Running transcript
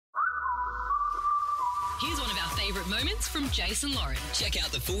Here's one of our favourite moments from Jason Lauren. Check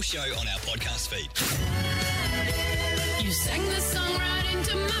out the full show on our podcast feed. You sang the song right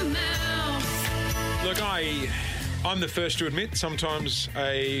into my mouth. Look, I'm the first to admit sometimes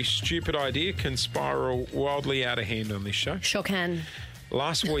a stupid idea can spiral wildly out of hand on this show. Sure can.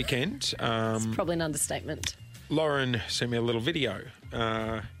 Last weekend, It's probably an understatement. Lauren sent me a little video.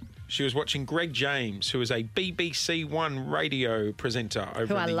 She was watching Greg James, who is a BBC One radio presenter over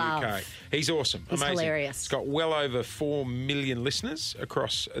Who in I the love. UK. He's awesome. He's amazing. hilarious. He's got well over 4 million listeners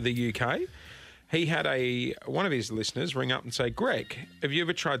across the UK. He had one of his listeners ring up and say, Greg, have you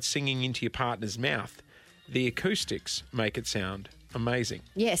ever tried singing into your partner's mouth? The acoustics make it sound amazing.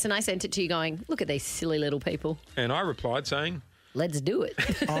 Yes, and I sent it to you going, look at these silly little people. And I replied saying, Let's do it.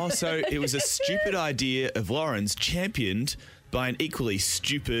 Oh, so it was a stupid idea of Lauren's championed by an equally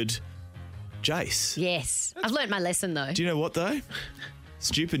stupid Jace. Yes. I've learnt my lesson, though. Do you know what, though?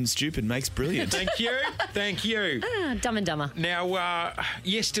 Stupid makes brilliant. thank you, thank you. Dumb and Dumber. Now,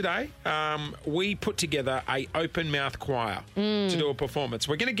 yesterday, we put together a open mouth choir to do a performance.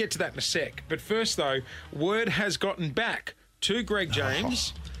 We're going to get to that in a sec. But first, though, word has gotten back to Greg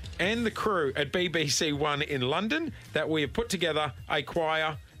James and the crew at BBC One in London that we have put together a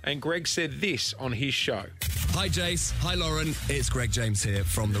choir, and Greg said this on his show. Hi, Jace. Hi, Lauren. It's Greg James here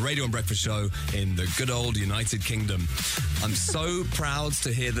from the Radio and Breakfast Show in the good old United Kingdom. I'm so proud to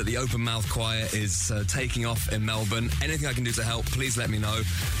hear that the Open Mouth Choir is taking off in Melbourne. Anything I can do to help, please let me know.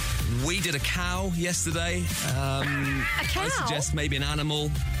 We did a cow yesterday. A cow? I suggest maybe an animal.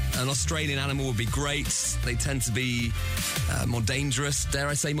 An Australian animal would be great. They tend to be more dangerous, dare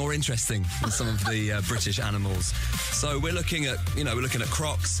I say, more interesting than some of the British animals. So we're looking at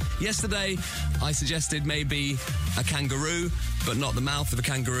crocs. Yesterday, I suggested maybe a kangaroo, but not the mouth of a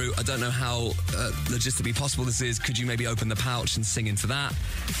kangaroo. I don't know how logistically possible this is. Could you maybe open the pouch and sing into that?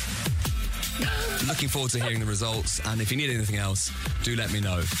 Looking forward to hearing the results, and if you need anything else, do let me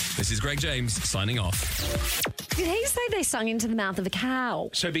know. This is Greg James, signing off. Did he say they sung into the mouth of a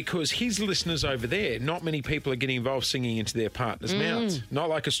cow? So because his listeners over there, not many people are getting involved singing into their partner's mouths. Not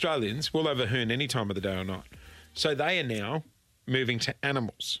like Australians. We'll have a hoon any time of the day or night. So they are now moving to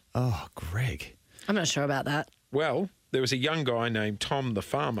animals. Oh, Greg. I'm not sure about that. Well, there was a young guy named Tom the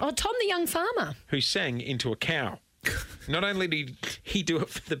farmer Oh, Tom the young farmer. who sang into a cow. Not only did he do it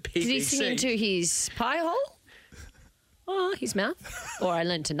for the BBC... Did he sing into his pie hole? Oh, his mouth? Or I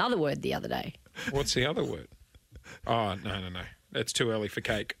learnt another word the other day. What's the other word? Oh, no. That's too early for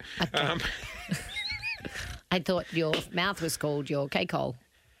cake. Okay. I thought your mouth was called your cake hole.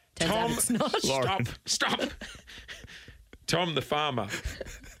 Turns out it's not. Stop. Tom the farmer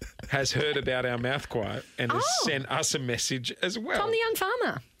has heard about our mouth choir and has sent us a message as well. Tom the young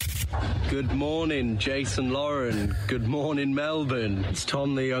farmer. Good morning, Jason Lauren. Good morning, Melbourne. It's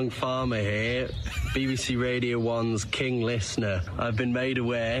Tom the Young Farmer here, BBC Radio 1's King listener. I've been made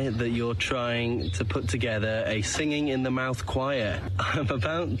aware that you're trying to put together a singing in the mouth choir. I'm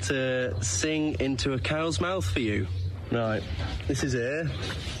about to sing into a cow's mouth for you. Right, this is it.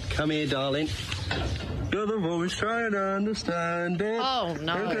 Come here, darling. You're the voice trying to understand it. Oh,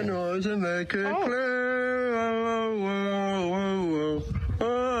 no. Make a noise and make it clear.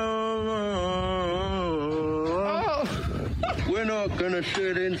 We're not gonna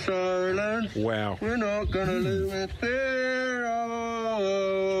sit in silence. Wow. We're not gonna live in fear.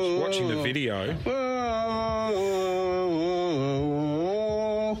 Watching the video. Do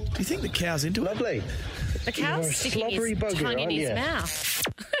you think the cow's into it? Lovely. The cow's You're a sticking his slobbery bugger, tongue in aren't his you? mouth.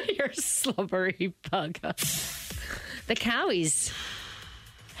 You're a slobbery bugger. The cow is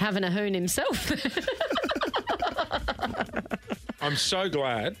having a hoon himself. I'm so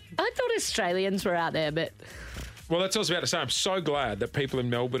glad. I thought Australians were out there, but... Well, that's what I was about to say. I'm so glad that people in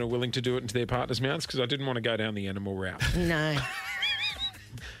Melbourne are willing to do it into their partner's mouths because I didn't want to go down the animal route. No.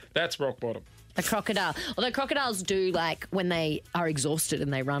 That's rock bottom. A crocodile. Although crocodiles do, like, when they are exhausted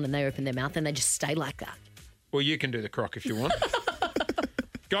and they run and they open their mouth and they just stay like that. Well, you can do the croc if you want.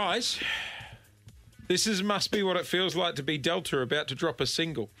 Guys, this must be what it feels like to be Delta about to drop a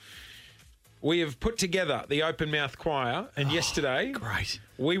single. We have put together the Open Mouth Choir, and yesterday Great.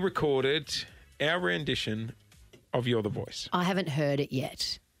 we recorded our rendition of You're the Voice. I haven't heard it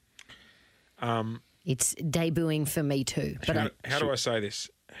yet. It's debuting for me too. But How do I say this?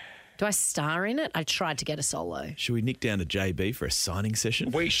 do I star in it? I tried to get a solo. Should we nick down to JB for a signing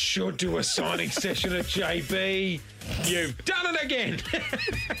session? We should do a signing session at JB. You've done it again.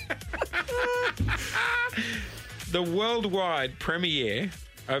 The worldwide premiere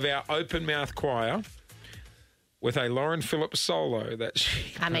of our Open Mouth Choir with a Lauren Phillips solo that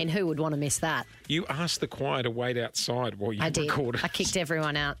she... I mean, who would want to miss that? You asked the choir to wait outside while you I did. recorded. I kicked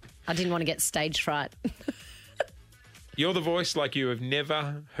everyone out. I didn't want to get stage fright. You're the voice like you have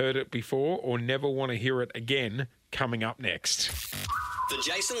never heard it before or never want to hear it again. Coming up next. The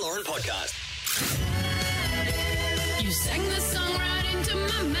Jason Lauren Podcast. You sang the song right into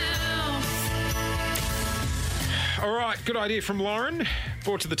my mouth. All right, good idea from Lauren.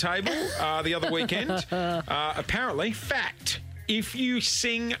 Brought to the table the other weekend. Apparently, fact. If you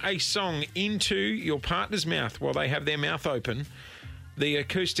sing a song into your partner's mouth while they have their mouth open, the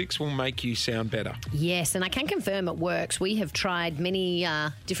acoustics will make you sound better. Yes, and I can confirm it works. We have tried many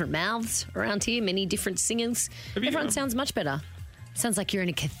different mouths around here, many different singers. Have you, Everyone sounds much better. Sounds like you're in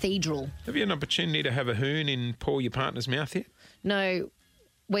a cathedral. Have you had an opportunity to have a hoon in Paul, your partner's mouth yet? No,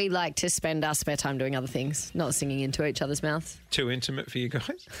 we like to spend our spare time doing other things, not singing into each other's mouths. Too intimate for you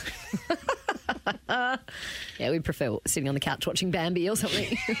guys? Yeah, we prefer sitting on the couch watching Bambi or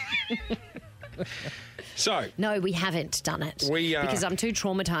something. So, No, we haven't done it. Because I'm too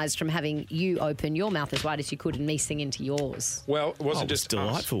traumatised from having you open your mouth as wide as you could and me sing into yours. well, it wasn't It was just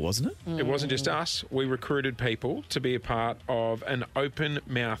delightful, wasn't it? us. It wasn't just us. We recruited people to be a part of an open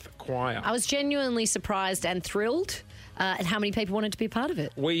mouth choir. I was genuinely surprised and thrilled at how many people wanted to be a part of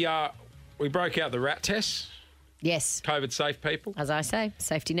it. We broke out the rat tests, Yes, COVID safe people. as I say,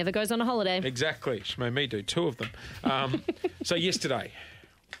 safety never goes on a holiday. Exactly. She made me do 2 of them. So yesterday,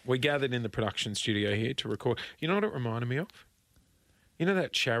 we gathered in the production studio here to record. You know what it reminded me of? You know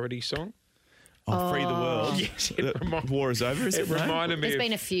that charity song? Oh, Free the World. Yes, War is over, is it? It no? reminded me There's of...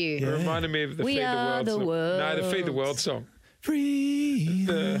 been a few. It reminded me of the We Feed the are World the song. No, the Feed the world. World song. Free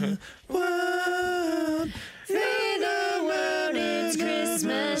the world. It's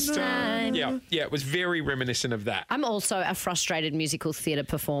Christmas time. Yeah, it was very reminiscent of that. I'm also a frustrated musical theatre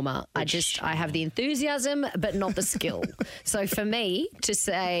performer. I have the enthusiasm, but not the skill. So for me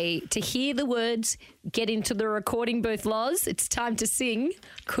to hear the words, get into the recording booth, Loz, it's time to sing,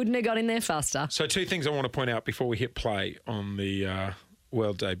 couldn't have got in there faster. So 2 things I want to point out before we hit play on the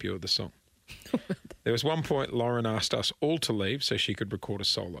world debut of the song. There was one point Lauren asked us all to leave so she could record a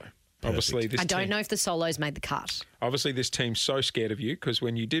solo. Obviously, this I don't team, know if the solos made the cut. Obviously, this team's so scared of you because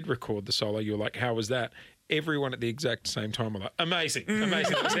when you did record the solo, you were like, "How was that?" Everyone at the exact same time were like, "Amazing,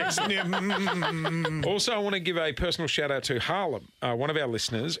 amazing, that's excellent." Also, I want to give a personal shout out to Harlem, one of our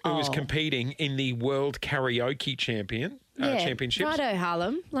listeners, who is competing in the World Karaoke Championships. Righto,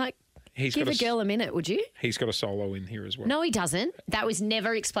 Harlem. He's Give got a girl a minute, would you? He's got a solo in here as well. No, he doesn't. That was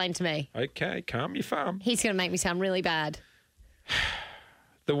never explained to me. Okay, calm your farm. He's going to make me sound really bad.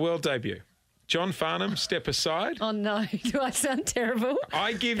 The world debut. John Farnham, step aside. Oh, no. Do I sound terrible?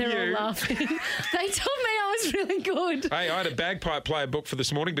 I give They're you... all laughing. They told me I was really good. Hey, I had a bagpipe player booked for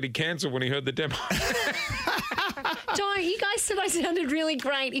this morning, but he cancelled when he heard the demo. Don't. You guys said I sounded really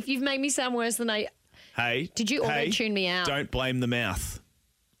great. If you've made me sound worse than I... Hey. Did you auto-tune me out? Don't blame the mouth.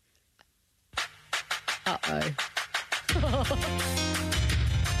 Uh-oh.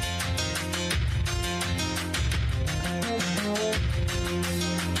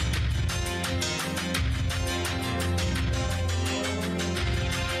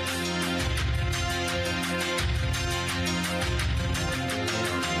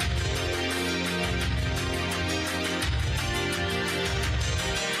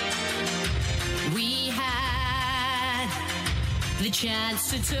 We had the chance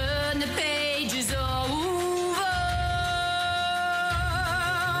to turn the pages over.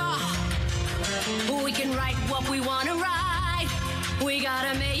 We can write what we want to write. We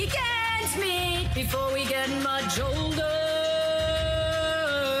gotta make ends meet before we get much older.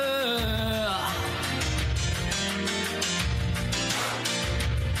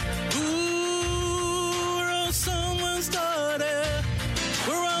 Ooh, we're all someone's daughter.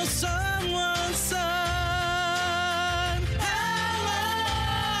 We're all someone's son. How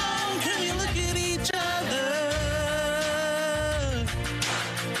long can you look at each other?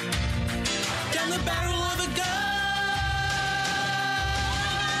 Down the barrel of a gun.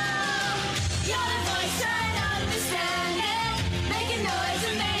 You're the voice and understand it. Make a noise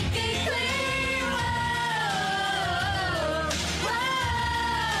and make it clear. Whoa, whoa.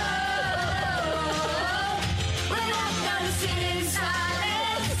 We're not gonna sit in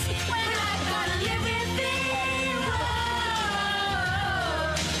silence. We're not gonna live in fear.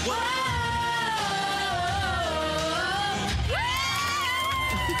 Whoa,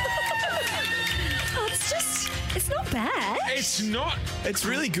 Oh, it's not bad. It's not... It's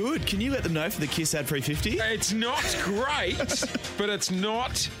really good. Can you let them know for the Kiss ad 350? It's not great, but it's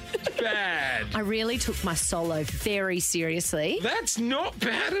not bad. I really took my solo very seriously. That's not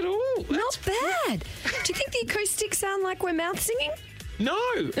bad at all. Not bad. Do you think the acoustics sound like we're mouth singing? No.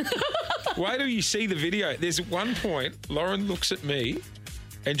 Wait till you see the video. There's one point, Lauren looks at me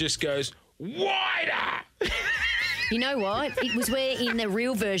and just goes, wider. You know what? It was where in the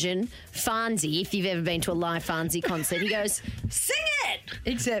real version, Farnsey, if you've ever been to a live Farnsey concert, he goes, sing it!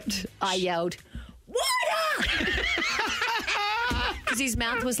 Except I yelled, water! Because his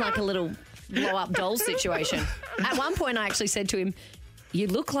mouth was like a little blow-up doll situation. At one point, I actually said to him, you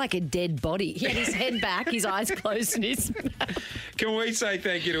look like a dead body. He had his head back, his eyes closed, and his mouth. Can we say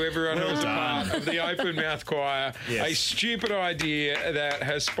thank you to everyone who was a done. part of the Open Mouth Choir? Yes. A stupid idea that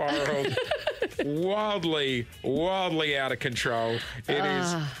has spiralled wildly out of control. It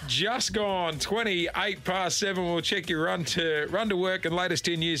is just gone 28 past 7. We'll check your run to work and latest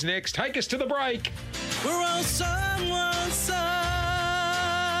in news next. Take us to the break. We're all someone's son.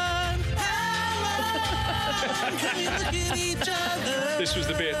 Hello, can we look at each other? This was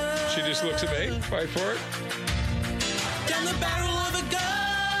the bit. She just looks at me. Wait for it. Down the barrel of a gun.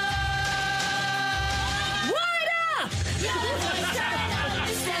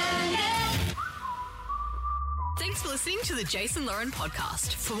 Thanks for listening to the Jason Lauren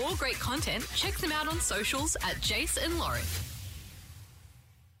podcast. For more great content, check them out on socials at Jason Lauren.